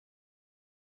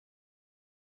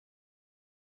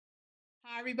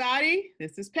Hi, everybody.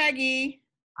 This is Peggy.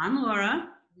 I'm Laura.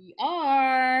 We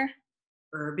are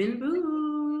Urban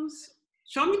Booze.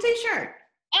 Show me t-shirt.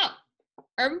 oh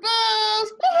Urban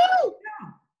Booz. Woo!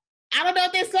 I don't know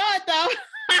if they saw it though.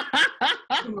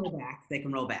 They can roll back. They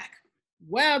can roll back.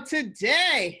 Well,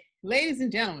 today, ladies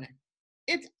and gentlemen,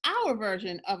 it's our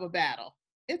version of a battle.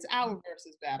 It's our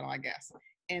versus battle, I guess.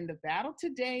 And the battle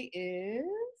today is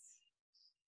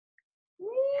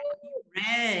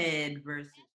Red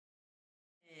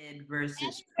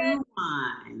versus True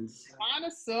Wines.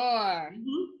 Connoisseur.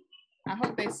 I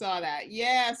hope they saw that.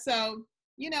 Yeah, so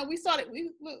we saw it.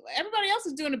 Everybody else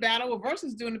is doing the battle. Well, Versuz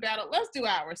is doing the battle. Let's do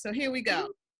ours. So here we go.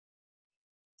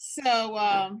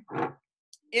 So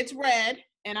it's red,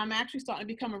 and I'm actually starting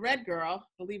to become a red girl,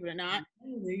 believe it or not.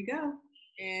 There you go.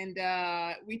 And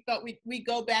we thought we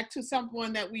go back to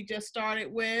someone that we just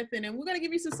started with, and then we're gonna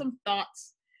give you some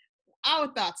thoughts, our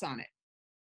thoughts on it.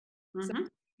 So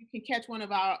you can catch one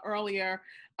of our earlier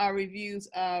reviews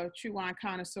of True Wine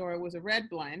Connoisseur. It was a red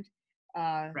blend.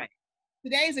 Right.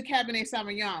 Today is a Cabernet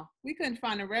Sauvignon. We couldn't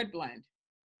find a red blend.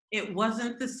 It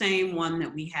wasn't the same one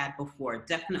that we had before. It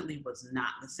definitely was not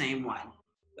the same one.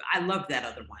 I love that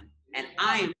other one. And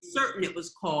I am certain it was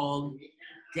called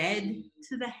Dead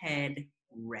to the Head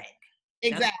Red.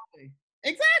 Exactly.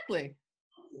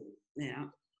 Yeah.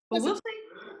 But we'll see.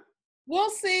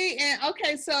 We'll see. And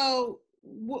okay, so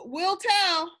we'll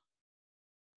tell.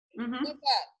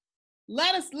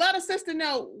 Let a sister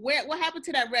know what happened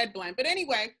to that red blend. But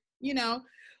anyway, Laura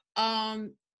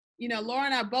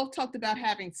and I both talked about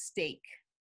having steak.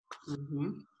 We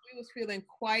was feeling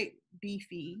quite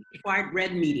beefy, quite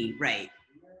red meaty, right?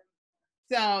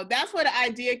 So that's where the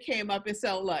idea came up. And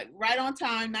so look, right on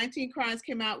time, 19 Crimes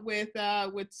came out with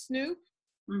Snoop.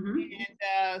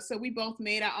 And so we both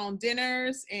made our own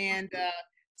dinners. And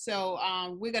so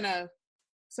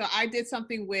I did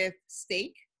something with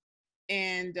steak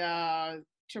and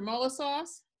tremola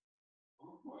sauce.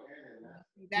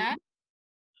 See that?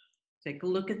 Take a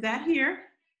look at that here.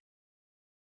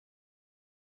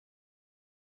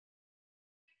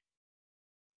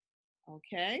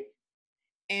 Okay.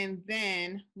 And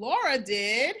then Laura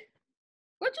did,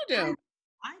 what'd you do?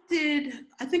 I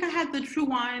think I had the True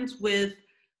Wines with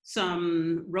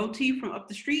some roti from up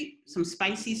the street, some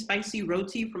spicy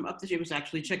roti from up the street. It was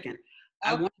actually chicken.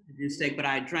 Okay. I wanted to do steak, but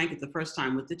I drank it the first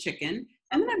time with the chicken.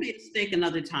 And then I made steak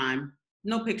another time.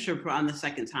 No picture on the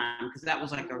second time because that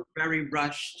was like a very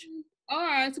rushed. All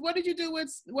right. So what did you drink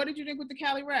with the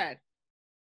Cali Red?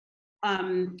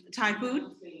 Thai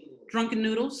food, drunken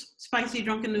noodles, spicy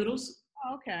drunken noodles.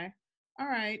 Oh, okay. All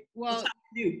right. Well,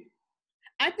 you?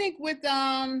 I think with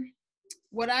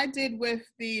what I did with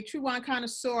the True Wine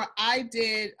Connoisseur, I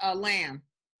did a lamb,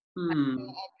 a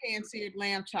pan-seared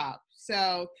lamb chop.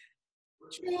 So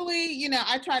truly,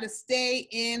 I try to stay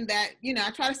in that,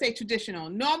 I try to stay traditional.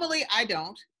 Normally I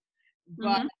don't,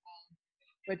 but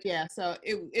yeah, so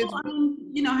it's. Well, I mean,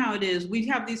 you know how it is. We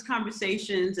have these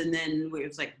conversations, and then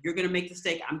it's like you're gonna make the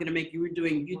steak. I'm gonna make. You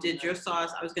did your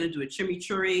sauce. I was gonna do a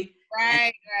chimichurri.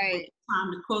 Right.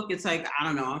 Time to cook. It's like I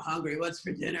don't know. I'm hungry. What's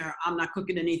for dinner? I'm not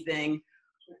cooking anything.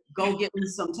 Go get me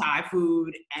some Thai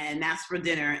food, and that's for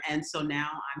dinner. And so now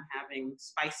I'm having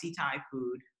spicy Thai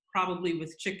food, probably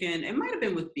with chicken. It might have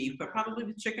been with beef, but probably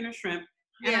with chicken or shrimp.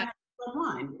 And I had some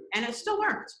wine, and it still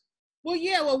worked. Well,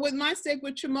 yeah. Well, with my steak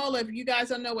with tremola, if you guys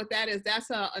don't know what that is, that's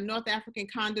a North African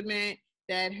condiment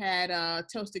that had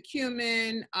toasted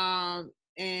cumin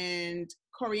and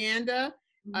coriander,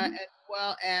 as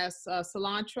well as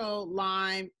cilantro,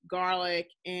 lime, garlic,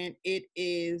 and it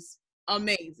is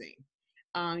amazing.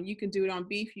 You can do it on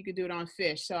beef, you can do it on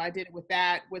fish. So I did it with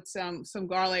that, with some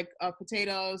garlic,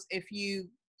 potatoes. If you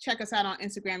check us out on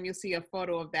Instagram, you'll see a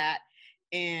photo of that.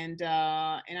 And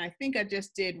I think I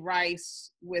just did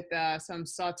rice with some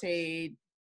sauteed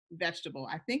vegetable.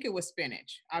 I think it was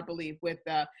spinach, I believe, with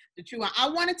the True Wine. I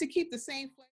wanted to keep the same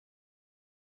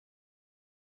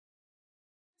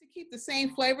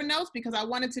flavor notes because I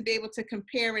wanted to be able to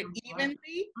compare it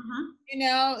evenly,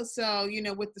 so,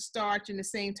 with the starch and the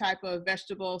same type of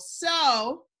vegetable.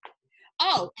 So,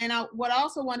 and what I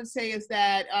also want to say is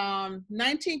that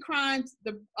 19 Crimes,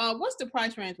 what's the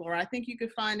price range, Laura? I think you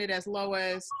could find it as low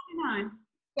as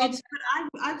 $49.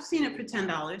 I've seen it for $10,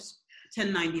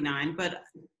 $10.99, but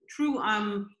True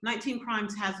 19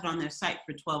 Crimes has it on their site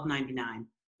for $12.99,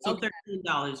 so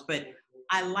 $13. But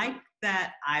I like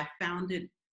that I found it.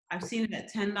 I've seen it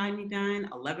at $10.99,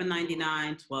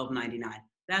 $11.99, $12.99.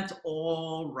 That's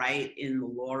all right in the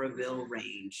Lauraville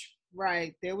range.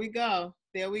 Right. There we go.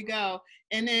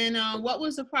 And then what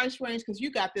was the price range? Because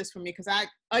you got this for me. Because I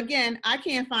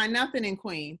can't find nothing in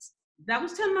Queens. That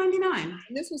was $10.99.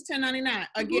 And this was $10.99.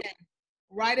 Again,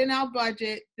 right in our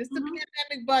budget. This is the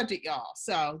pandemic budget, y'all.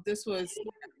 So this was.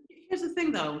 Here's the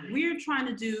thing, though. We're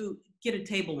trying to get a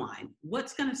table wine.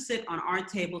 What's going to sit on our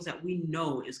tables that we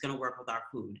know is going to work with our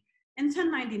food? And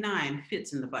 $10.99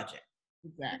 fits in the budget.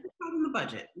 Exactly. It's in the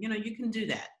budget. You know, you can do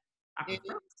that. I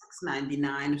prefer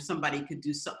 $6.99 if somebody could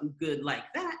do something good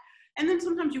like that. And then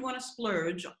sometimes you want to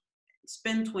splurge,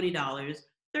 spend $20,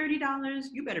 $30.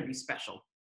 You better be special.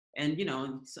 And you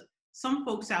know, some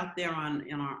folks out there on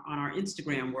our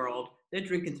Instagram world, they're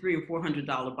drinking $300 or $400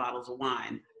 bottles of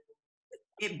wine.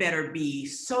 It better be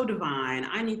so divine.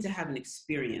 I need to have an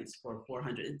experience for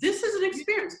 $400. This is an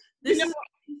experience. This is what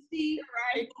you see,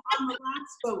 right? I'm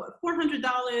relaxed, but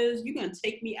 $400. You're gonna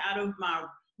take me out of Brooklyn.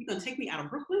 You're gonna take me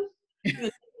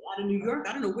out of New York.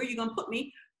 I don't know where you're gonna put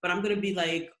me, but I'm gonna be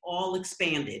like all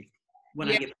expanded when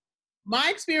I get back. My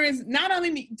experience. Not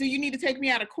only do you need to take me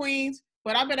out of Queens,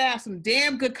 but I better have some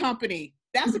damn good company.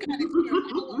 That's the kind of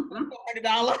experience I want for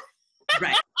 $400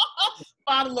 right.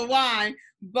 bottle of wine.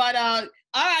 But all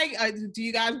right, do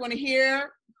you guys want to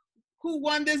hear who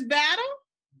won this battle?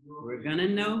 We're gonna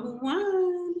know who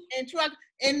won.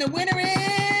 And the winner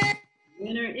is.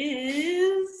 Winner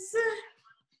is.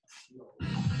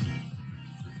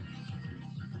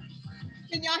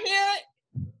 Can y'all hear it?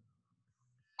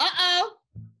 Uh-oh.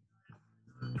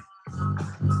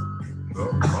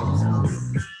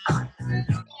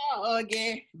 Oh,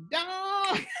 again. Don't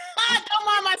mind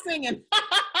my singing.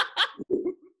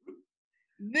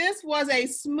 This was a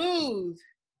smooth,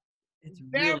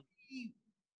 very,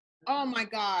 oh my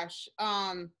gosh.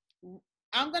 I'm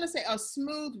going to say a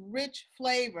smooth, rich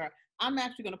flavor. I'm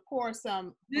actually going to pour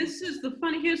some. Here's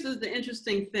the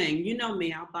interesting thing. You know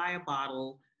me, I'll buy a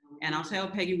bottle and I'll say, oh,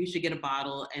 Peggy, we should get a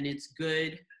bottle, and it's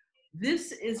good.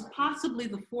 This is possibly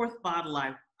the 4th bottle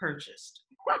I've purchased.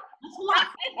 That's a lot.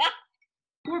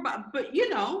 4 bottles, but you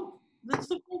know, that's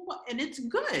the 4th, and it's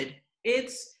good.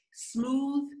 It's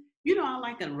smooth. You know, I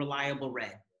like a reliable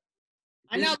red.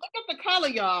 I know. Look at the color,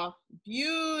 y'all.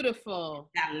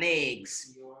 Beautiful. Got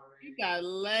legs. You got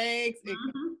legs.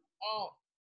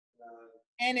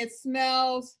 And it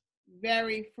smells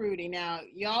very fruity. Now,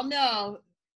 y'all know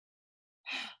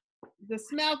the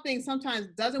smell thing sometimes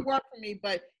doesn't work for me,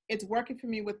 but it's working for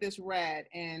me with this red.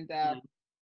 And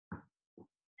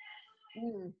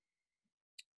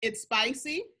it's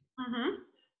spicy.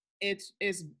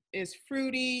 It's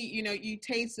fruity. You know, you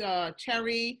taste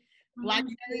cherry, black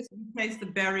cherries. You taste the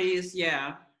berries,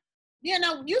 yeah. Yeah,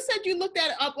 now you said you looked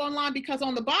that up online because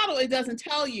on the bottle it doesn't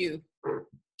tell you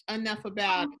enough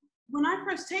about it. When I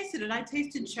first tasted it, I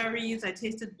tasted cherries, I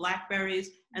tasted blackberries,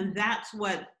 and that's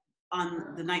what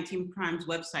on the 19 Crimes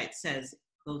website says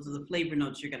those are the flavor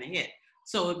notes you're gonna hit.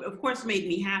 So of course it made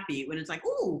me happy when it's like,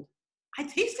 ooh, I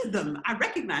tasted them. I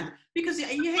recognize it. Because you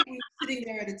hate when you're sitting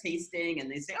there at a tasting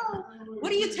and they say, oh,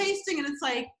 what are you tasting? And it's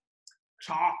like,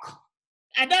 chalk.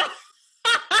 I know.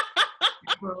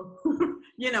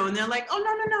 You know, and they're like,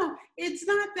 oh, no. It's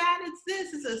not that, it's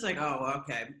this. It's like, oh,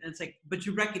 okay. And it's like, but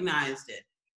you recognized it.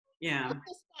 Yeah. What's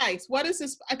the spice? What is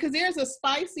this? Because there's a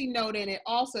spicy note in it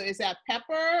also. Is that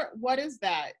pepper? What is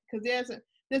that? Because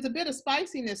there's a bit of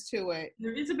spiciness to it.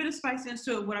 There is a bit of spiciness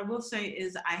to it. What I will say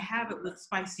is I have it with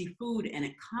spicy food and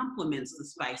it complements the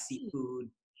spicy food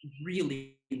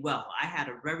really well. I had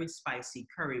a very spicy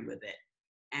curry with it.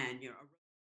 And,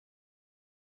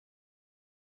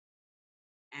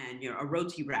 a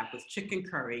roti wrap with chicken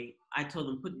curry. I told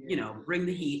them, bring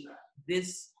the heat.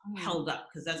 This held up,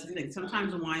 because that's the thing.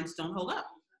 Sometimes the wines don't hold up.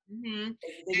 Mm-hmm.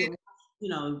 It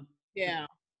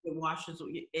washes.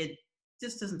 It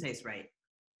just doesn't taste right.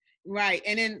 Right.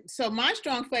 And then, so my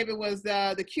strong flavor was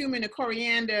the cumin, the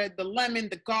coriander, the lemon,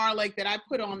 the garlic that I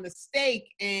put on the steak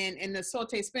and the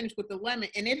sauteed spinach with the lemon,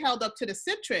 and it held up to the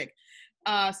citric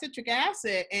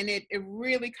acid, and it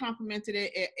really complemented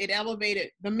it. It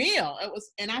elevated the meal.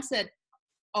 And I said,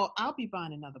 oh, I'll be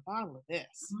buying another bottle of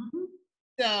this. Mm-hmm.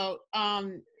 So,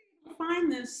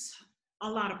 find this a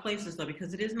lot of places though,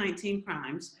 because it is 19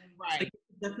 Crimes. Right. So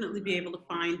you'll definitely be able to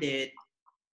find it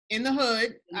in the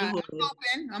hood.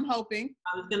 I'm hoping.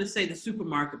 I was going to say the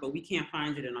supermarket, but we can't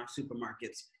find it in our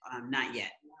supermarkets. Not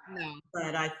yet. No.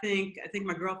 But I think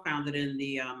my girl found it in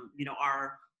the,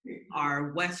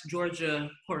 our West Georgia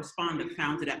correspondent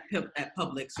found it at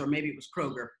Publix, or maybe it was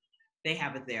Kroger. They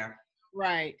have it there.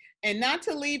 Right. And not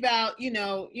to leave out,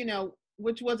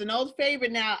 which was an old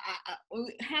favorite. Now, I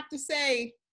have to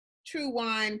say, True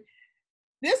Wine,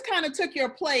 this kind of took your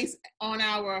place on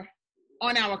our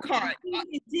card.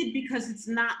 It did, because it's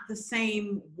not the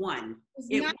same one.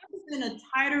 It would have been a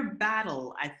tighter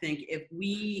battle, I think, if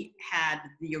we had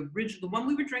the original, the one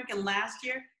we were drinking last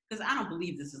year, Because I don't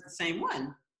believe this is the same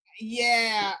one.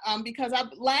 Yeah, because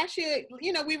last year,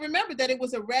 we remember that it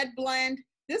was a red blend.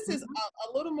 This is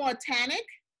a little more tannic,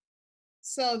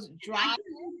 so it's dry.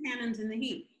 Tannins in the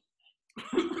heat.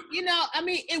 I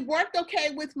mean, it worked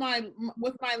okay with my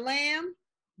lamb,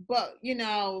 but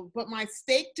my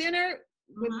steak dinner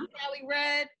with Cali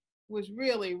Red was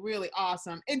really, really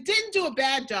awesome. It didn't do a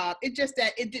bad job. It's just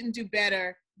that it didn't do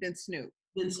better than Snoop.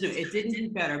 It didn't do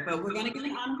better, but we're gonna get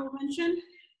an honorable mention.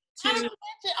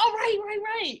 Oh,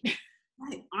 right.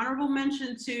 Right. Honorable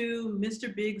mention to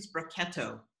Mr. Big's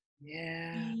Brachetto.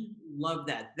 Yeah. Love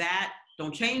that.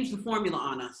 Don't change the formula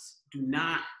on us. Do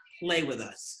not play with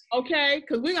us. Okay,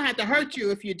 because we're gonna have to hurt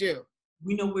you if you do.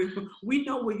 We know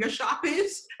where your shop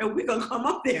is, and we're gonna come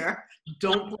up there.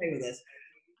 Don't play with us.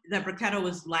 That Brachetto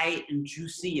is light and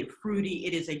juicy and fruity.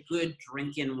 It is a good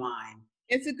drinking wine.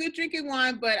 It's a good drinking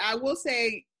wine, but I will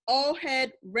say, all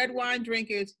head red wine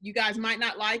drinkers, you guys might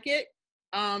not like it,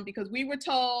 because we were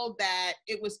told that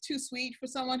it was too sweet for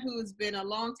someone who's been a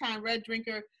long time red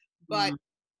drinker. But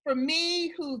for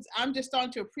me, I'm just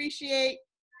starting to appreciate,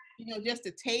 just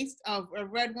the taste of a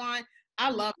red wine, I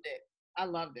loved it. I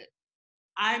loved it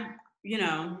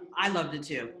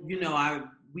too.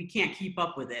 We can't keep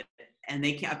up with it, and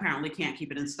they apparently can't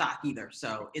keep it in stock either.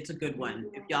 So it's a good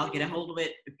one. If y'all get a hold of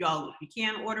it, if you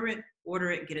can order it,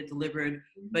 get it delivered.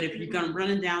 But if you're gonna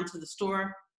run down to the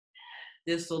store,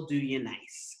 this will do you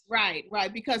nice. Right.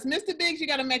 Because Mr. Biggs, you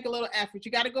got to make a little effort.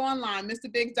 You got to go online,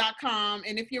 MrBiggs.com.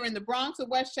 And if you're in the Bronx or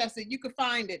Westchester, you can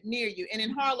find it near you. And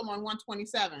in Harlem on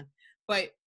 127.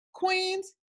 But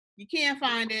Queens, you can't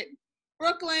find it.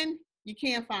 Brooklyn, you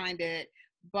can't find it.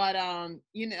 But, From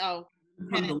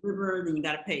delivered, then you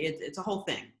got to pay. It's a whole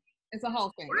thing. It's a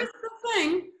whole thing. It's a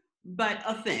thing, but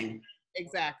a thing.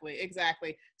 Exactly.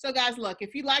 So guys, look,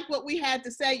 if you like what we had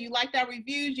to say, you liked our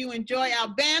reviews, you enjoy our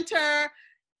banter,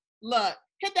 look,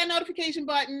 hit that notification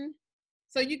button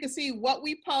so you can see what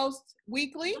we post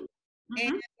weekly.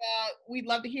 And we'd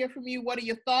love to hear from you. What are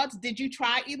your thoughts? Did you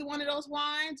try either one of those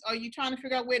wines? Are you trying to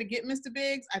figure out where to get Mr.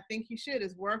 Biggs? I think you should.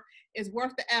 It's worth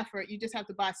the effort. You just have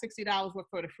to buy $60 worth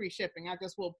for the free shipping. I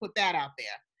just will put that out there.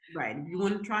 Right. If you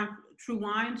want to try True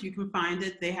Wines, you can find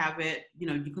it. They have it. You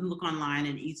can look online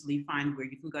and easily find where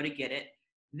you can go to get it.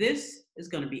 This is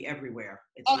going to be everywhere.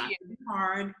 It's not going to be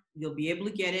hard. You'll be able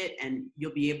to get it, and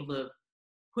you'll be able to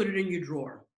put it in your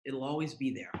drawer. It'll always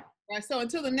be there. Right. So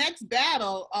until the next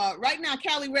battle, right now,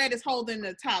 Cali Red is holding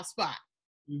the top spot.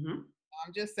 I'm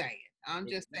just saying.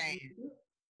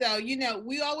 So,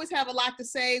 we always have a lot to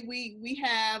say. We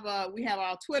have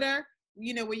our Twitter,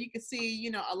 where you can see,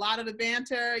 a lot of the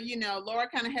banter. Laura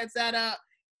kind of heads that up.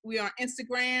 We are on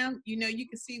Instagram. You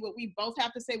can see what we both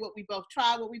have to say, what we both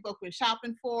tried, what we both been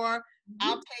shopping for,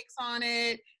 our takes on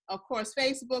it. Of course,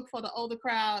 Facebook for the older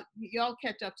crowd. Y'all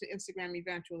catch up to Instagram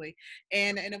eventually.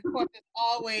 And of course, as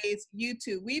always,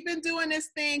 YouTube. We've been doing this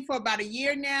thing for about a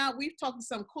year now. We've talked to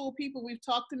some cool people. We've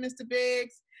talked to Mr.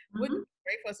 Biggs. Wouldn't it be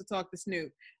great for us to talk to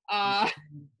Snoop? Oh,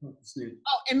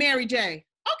 and Mary J.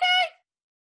 Okay.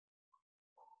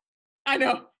 I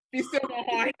know. He's still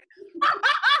behind.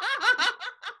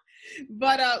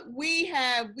 But we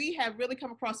have really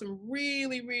come across some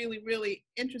really, really, really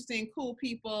interesting, cool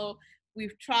people.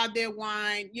 We've tried their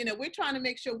wine. We're trying to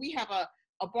make sure we have a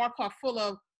bar cart full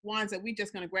of wines that we're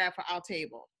just going to grab for our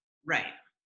table. Right.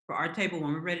 For our table,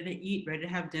 when we're ready to eat, ready to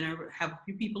have dinner, have a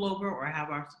few people over, or have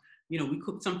our, we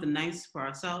cook something nice for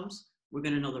ourselves, we're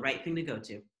going to know the right thing to go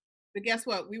to. But guess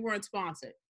what? We weren't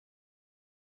sponsored.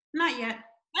 Not yet.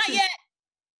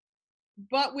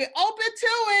 But we're open to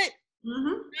it.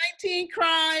 19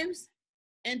 Crimes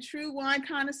and True Wine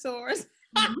Connoisseurs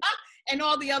and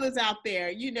all the others out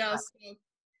there, So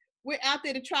we're out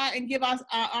there to try and give us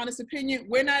our honest opinion.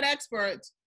 We're not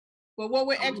experts, but what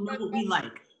we're experts know what we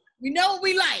like. We know what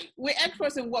we like. We're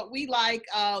experts in what we like.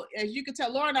 As you can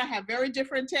tell, Laura and I have very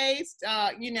different tastes,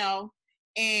 and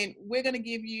we're going to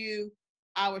give you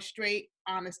our straight,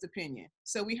 honest opinion.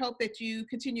 So we hope that you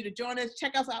continue to join us.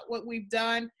 Check us out what we've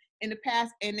done in the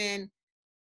past, and then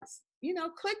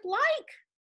click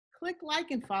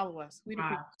like and follow us. We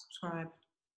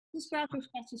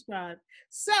subscribe.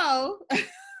 So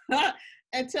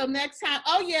until next time.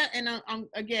 Oh yeah, and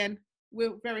again,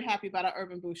 we're very happy about our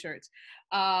Urban Booze shirts.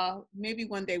 Maybe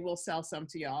one day we'll sell some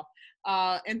to y'all.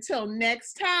 Until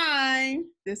next time,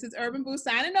 this is Urban Booze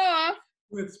signing off.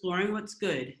 We're exploring what's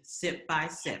good, sip by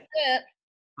sip.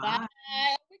 Bye.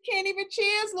 We can't even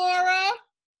cheers, Laura.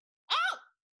 Oh,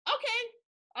 okay.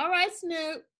 All right,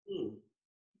 Snoop.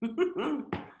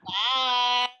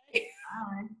 Bye.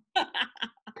 Bye.